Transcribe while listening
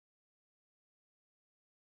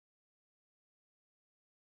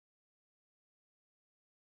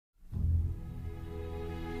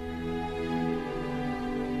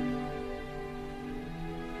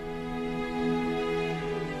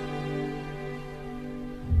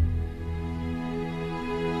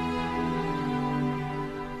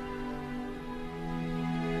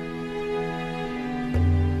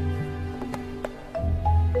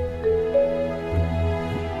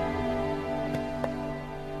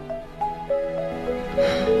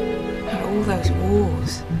all those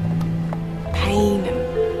wars, pain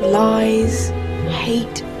and lies,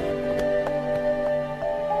 hate.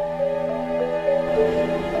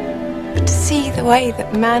 But to see the way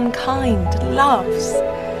that mankind loves.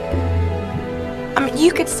 I mean,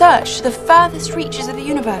 you could search to the furthest reaches of the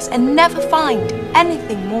universe and never find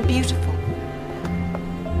anything more beautiful.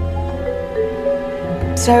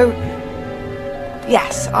 So,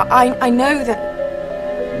 yes, I know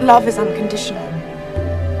that love is unconditional.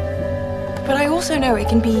 But I also know it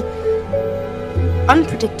can be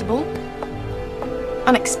unpredictable,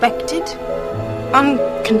 unexpected,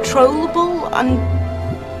 uncontrollable,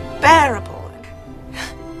 unbearable.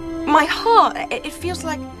 My heart, it feels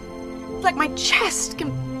like my chest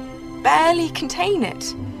can barely contain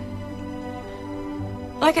it.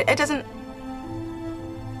 Like it doesn't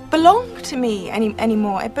belong to me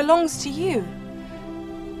anymore. It belongs to you.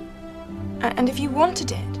 And if you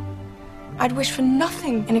wanted it, I'd wish for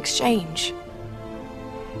nothing in exchange.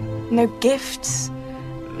 No gifts,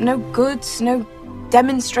 no goods, no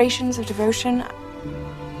demonstrations of devotion.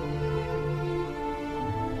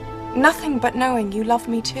 Nothing but knowing you love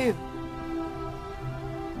me too.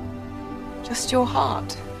 Just your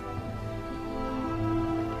heart.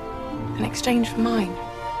 In exchange for mine.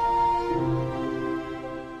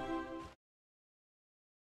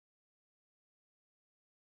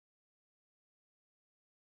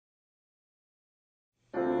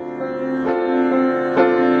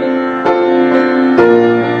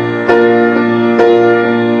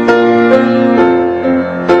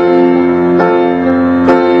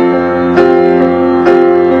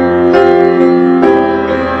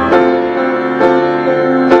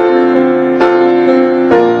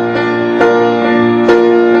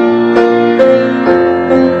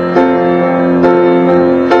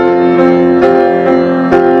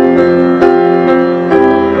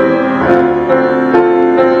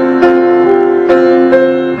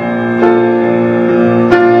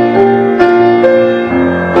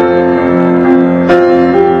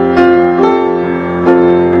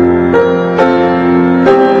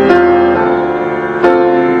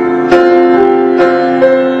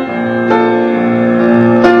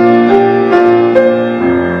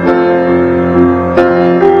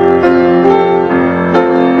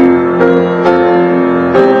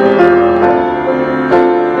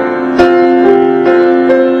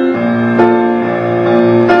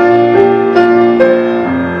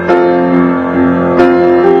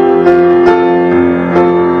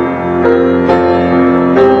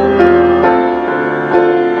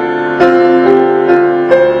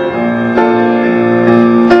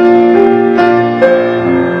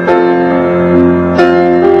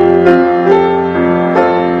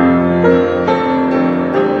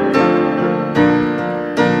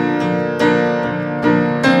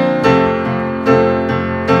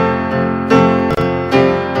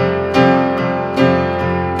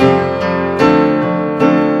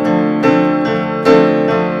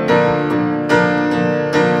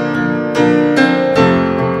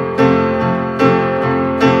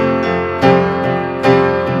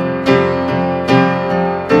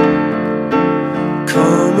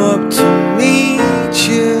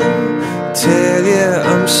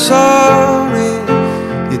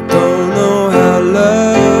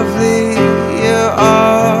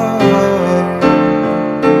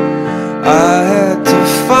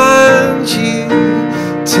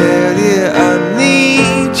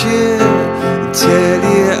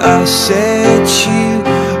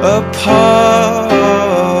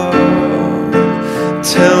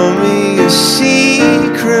 Tell me your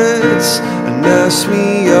secrets and ask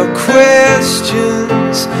me your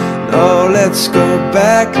questions. Now let's go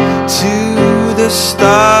back to the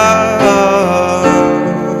start.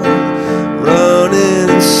 Running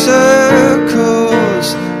in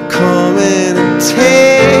circles, coming in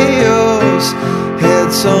tails,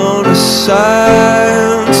 heads on the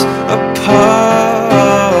sides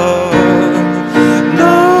apart.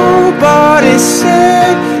 Nobody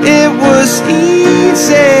said it was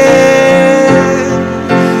easy.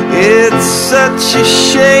 It's such a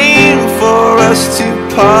shame for us to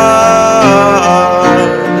part.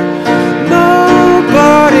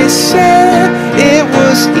 Nobody said it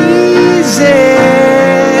was easy.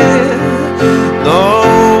 No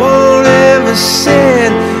one ever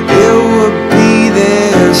said it would be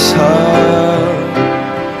this hard.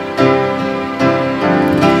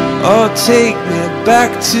 Oh, take me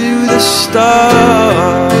back to the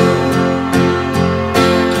start.